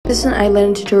This is an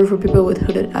eyeliner tutorial for people with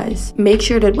hooded eyes. Make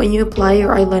sure that when you apply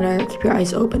your eyeliner, keep your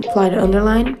eyes open. Apply the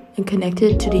underline and connect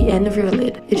it to the end of your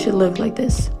lid. It should look like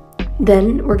this.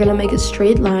 Then we're gonna make a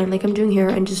straight line like I'm doing here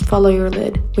and just follow your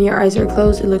lid. When your eyes are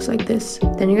closed, it looks like this.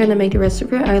 Then you're gonna make the rest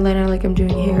of your eyeliner like I'm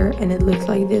doing here, and it looks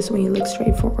like this when you look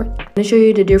straight forward. I'm gonna show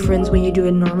you the difference when you do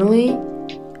it normally,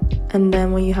 and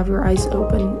then when you have your eyes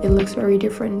open, it looks very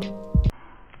different.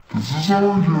 This is how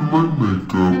I do my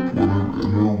makeup when I'm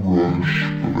in a rush,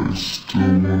 but I still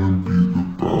wanna be the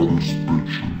baddest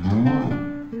bitch in the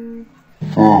room.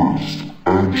 First,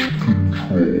 edge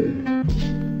control.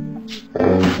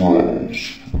 Eyebrows.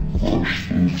 Brush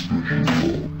those bitches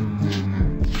up. And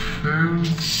then a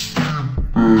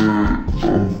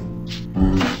teensy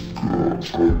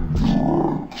bit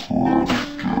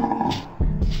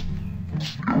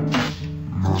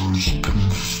of nice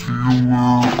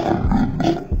concealer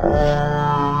under the eye.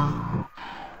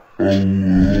 A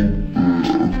little bit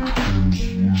of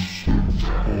translucent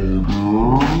powder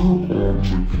on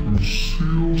the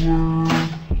concealer.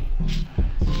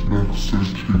 Next I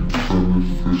take Benefit Go-Go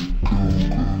tint.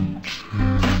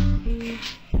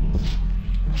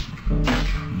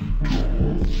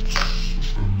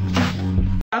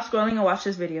 Stop scrolling and watch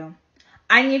this video.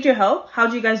 I need your help. How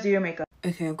do you guys do your makeup?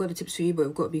 Okay, I've got the tips for you, but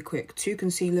we've got to be quick. 2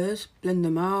 concealers, blend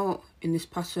them out in this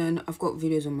pattern. I've got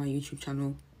videos on my YouTube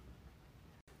channel.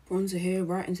 Bronzer here,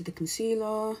 right into the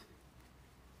concealer.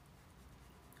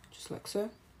 Just like so.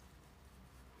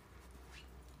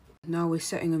 Now we're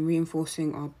setting and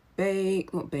reinforcing our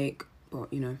not bake,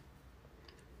 but you know.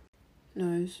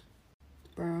 Nose,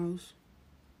 brows,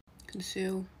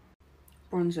 conceal,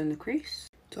 bronzer in the crease,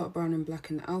 dark brown and black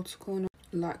in the outer corner,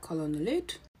 light colour on the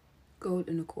lid, gold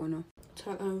in the corner.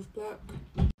 Tight line with black.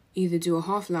 Either do a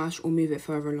half lash or move it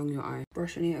further along your eye.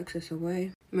 Brush any excess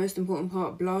away. Most important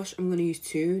part, blush. I'm going to use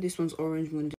 2. This one's orange.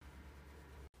 I'm going to do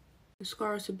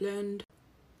mascara to blend.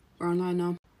 Brown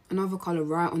liner. Another colour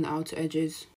right on the outer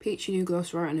edges. Peachy new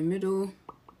gloss right in the middle.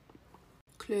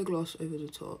 Clear gloss over the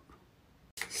top.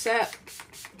 Set.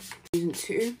 Using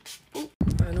 2.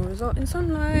 Final result in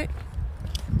sunlight.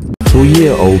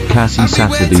 4-year-old Cassie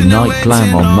Saturday night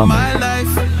glam on mummy.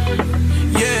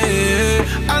 Yeah,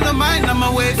 I don't mind,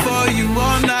 I'ma wait for you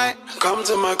all night. Come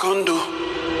to my condo.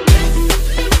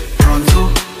 Pronto.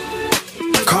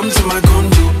 Come to my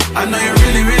condo. I know you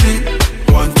really, really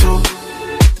want to.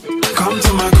 Come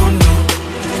to my condo.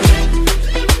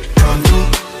 Pronto.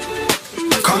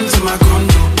 Come to my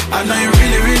condo. I know you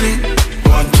really, really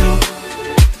want to.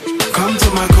 Come to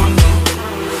my condo.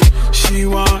 She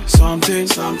wants something,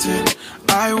 something.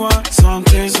 I want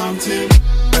something, something.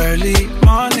 Early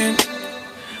morning,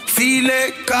 feel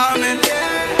it coming.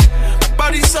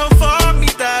 Body so for me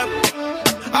that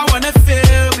I wanna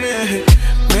feel it.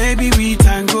 Maybe we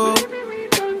tango.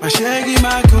 My shaggy,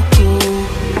 my cocoa.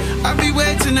 I'll be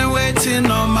waiting and waiting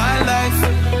all my life.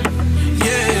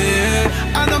 Yeah,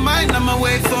 I don't mind, I'ma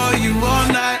wait for you all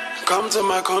night. Come to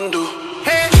my condo.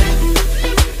 Hey,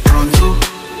 pronto.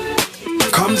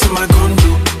 Come to my condo.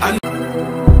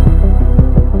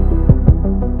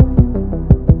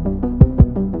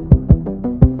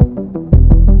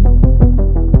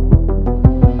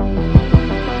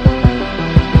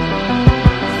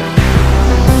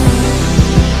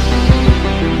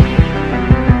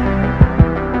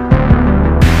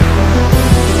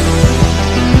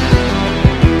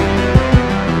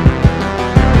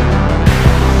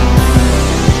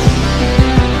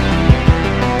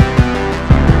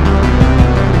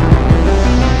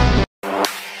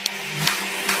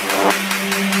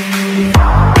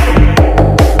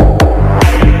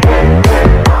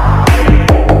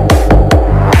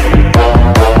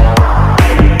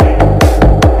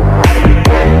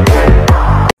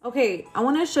 Okay, I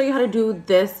want to show you how to do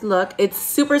this look. It's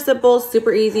super simple,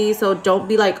 super easy, so don't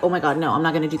be like, oh my god, no, I'm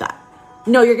not gonna do that.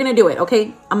 No, you're gonna do it,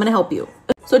 okay? I'm gonna help you.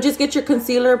 So just get your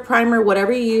concealer, primer,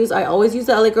 whatever you use. I always use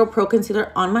the LA Girl Pro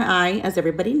Concealer on my eye, as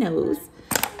everybody knows.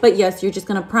 But yes, you're just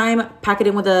gonna prime, pack it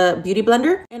in with a beauty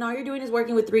blender, and all you're doing is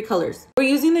working with 3 colors. We're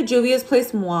using the Juvia's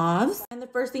Place Mauves, and the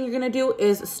first thing you're gonna do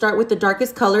is start with the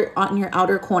darkest color on your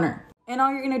outer corner. And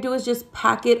all you're gonna do is just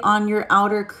pack it on your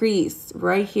outer crease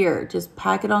right here. Just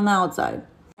pack it on the outside.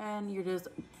 And you're just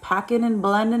packing and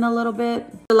blending a little bit.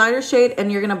 The lighter shade,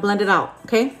 and you're gonna blend it out,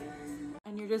 okay?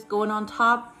 And you're just going on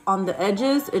top, on the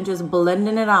edges, and just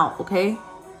blending it out, okay?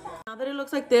 Now that it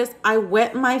looks like this, I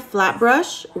wet my flat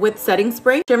brush with setting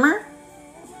spray, shimmer,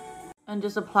 and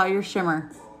just apply your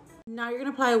shimmer. Now you're gonna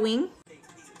apply a wing.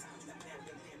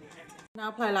 Now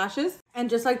apply lashes, and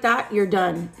just like that, you're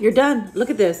done. You're done. Look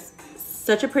at this.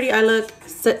 Such a pretty eye look.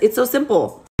 It's so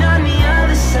simple. On the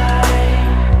other side,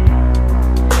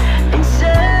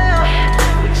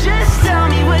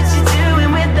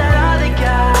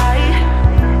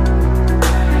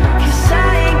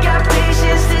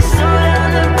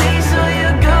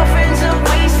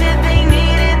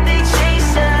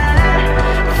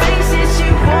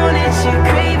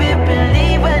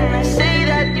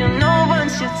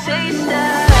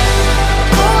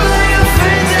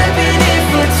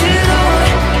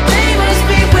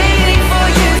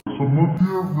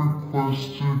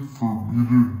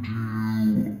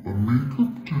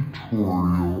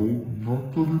 tutorial.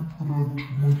 Not that I put on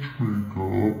too much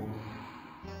makeup,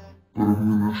 but I'm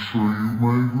gonna show you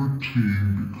my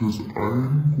routine because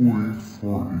I'm going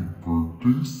for a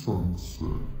birthday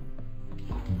sunset.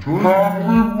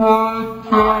 Happy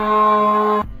birthday!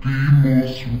 The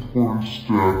most important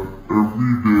step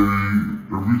every day,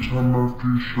 every time after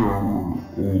you shower,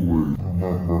 always.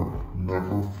 Remember,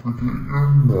 never forget your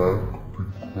neck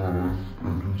because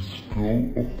it is still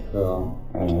a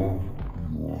part of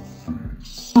your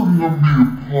face. I'm gonna be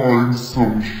applying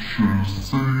some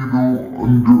Shiseido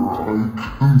under eye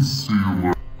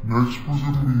concealer. Next, we're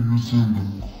going to be using the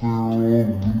Clairol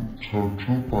Root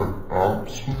Touch-Up. I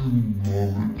absolutely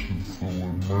love it to fill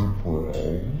in my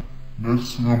brow.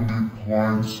 Next, I'm going to be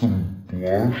applying some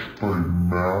blush by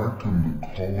MAC, and the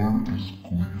color is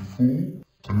Gleeful.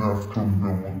 And after I'm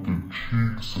done with the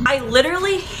cheeks... I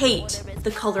literally hate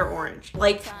the color orange.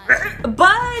 Like,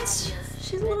 but...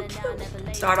 she's a little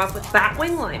cute. Start off with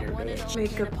Batwing liner, bitch.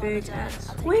 Make a big ass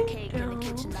wing.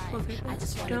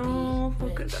 Don't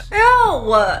focus.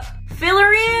 Ew! Fill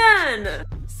her in!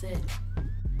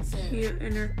 Cute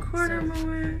inner corner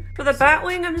moment. For the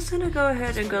Batwing, I'm just gonna go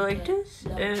ahead and go like this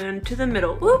and to the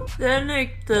middle. Whoop! Then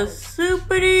like the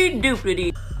soupity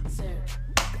doopity.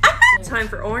 Time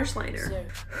for orange liner.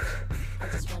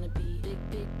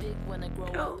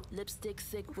 Oh.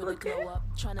 Okay.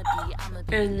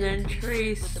 And then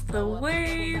trace the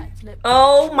wave.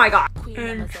 Oh my god.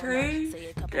 And trace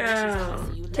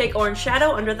down. Take orange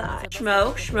shadow under the eye.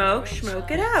 Smoke, smoke,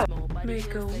 smoke it out.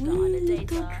 Make a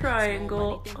little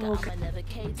triangle. Okay.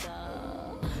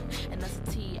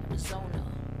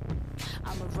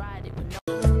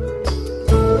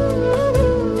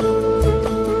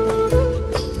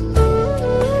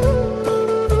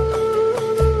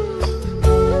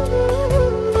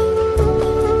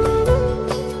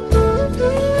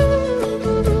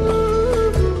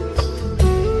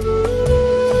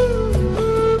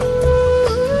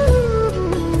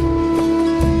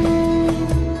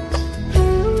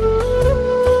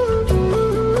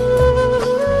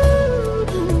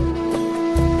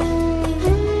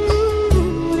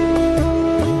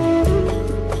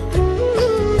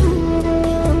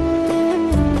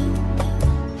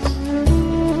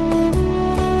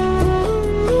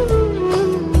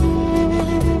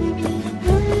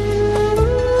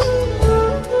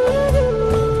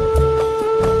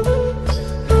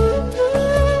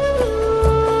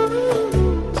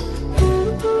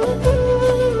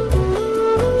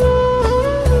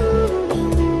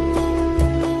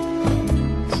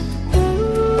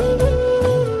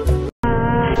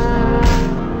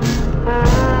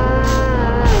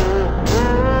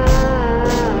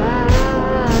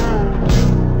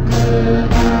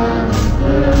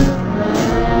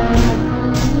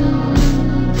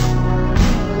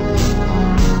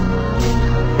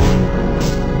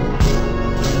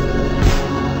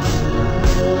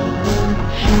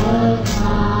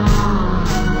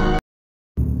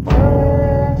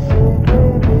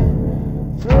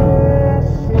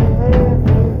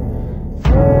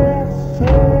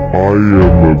 I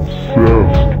am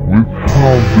obsessed with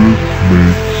how this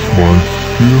makes my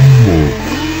skin look.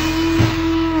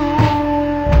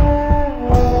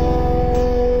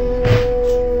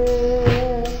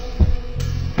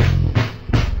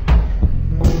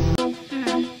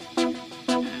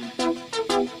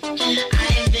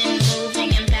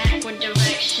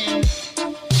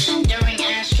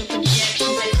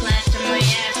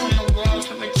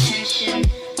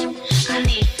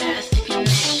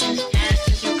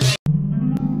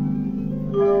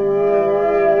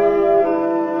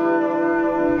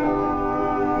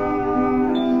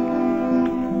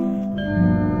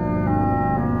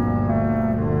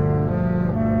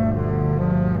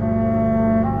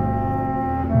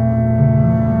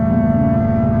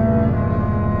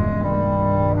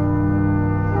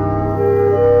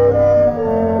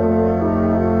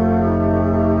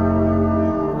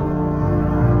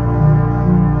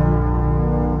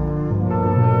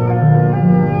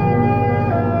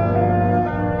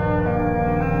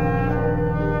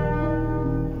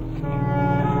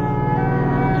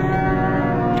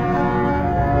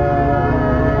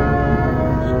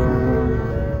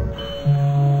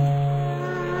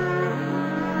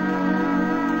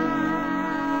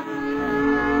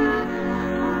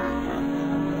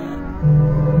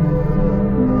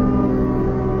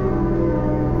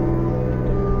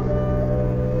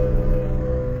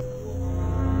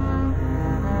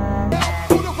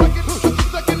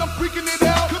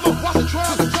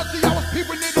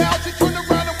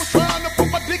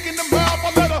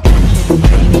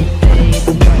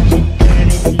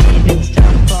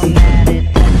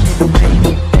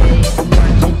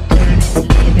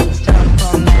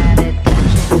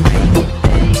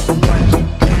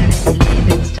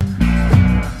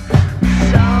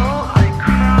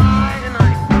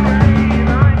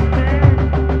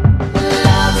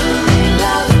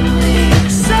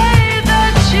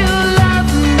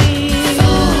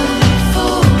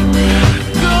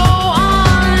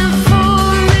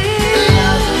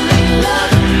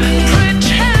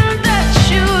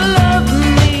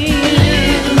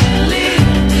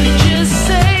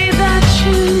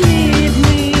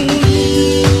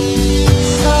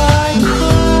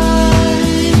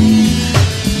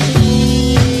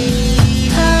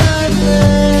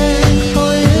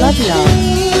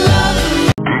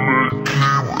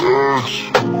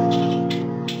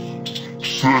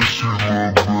 Said she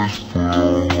look best put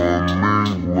on her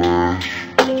mink lash.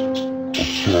 Or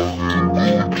talking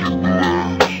Gucci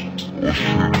glass. Or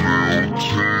Chanel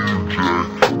team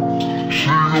jacket. She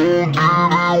gon' get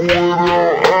it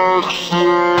without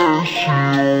access. She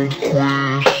on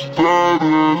queen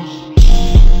status.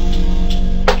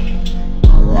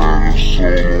 Write a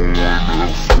solo when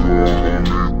that flow,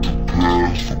 don't need to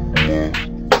pass the blunt.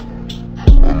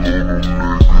 I know them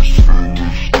niggas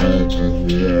feelin' stupid,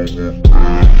 horrible,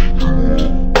 pass you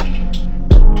up.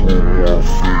 Put more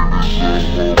fingers in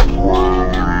her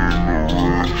private in the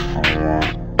restaurant.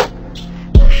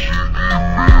 When she get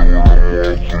mad when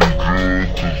I'm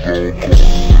walking good, cause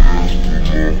I'm confessed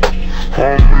enough. I'm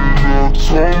in her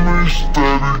tummy,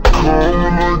 steady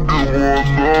coming, I give her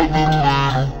another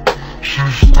little. She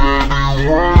steady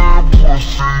running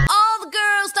pussy. All the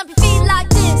girls stomp your feet like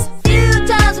this. Few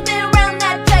times I've been around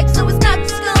that track, so it's not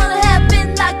just gonna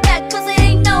happen like that. Cause it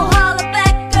ain't no holler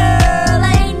back, girl.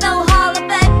 Ain't no holler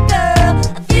back, girl.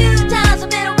 A few times I've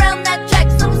been around that track,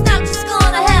 so it's not just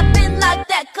gonna happen like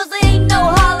that. Cause it ain't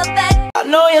no holler back. I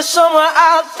know you're somewhere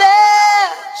out there,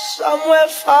 somewhere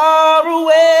far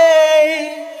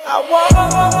away. I want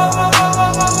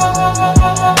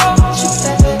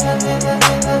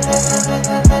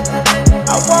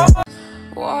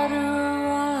water or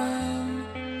wine.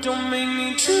 Don't make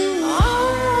me too. I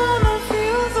wanna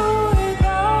feel the way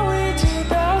that we did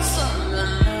that summer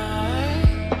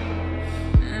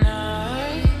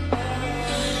night.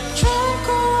 Drunk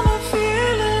on a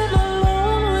feeling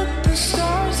alone with the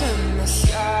stars in the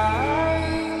sky.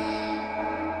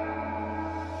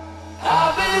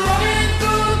 I've been running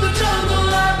through the jungle.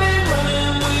 I've been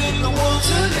running with the wolves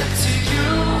to get to you.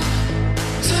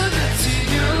 To get to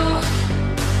you.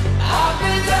 I've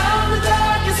been down the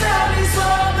darkest alleys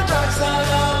on the dark side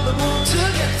of the moon to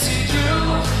get to you,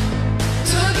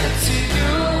 to get to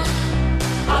you.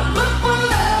 I look for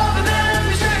love and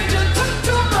every stranger took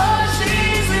too much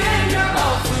easy and you're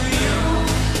all for you,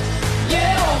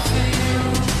 yeah, all for you.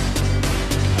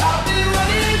 I've been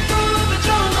running through the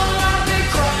jungle, I've been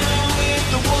crying with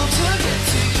the wolves to get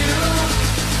to you,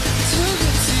 to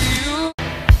get to you.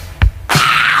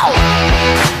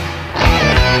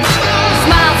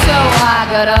 Smiled so I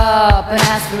got up and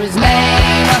asked for his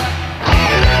name.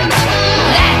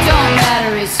 That don't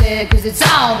matter, he said, cause it's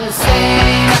all the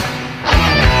same. I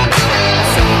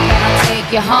said, can I take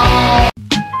you home?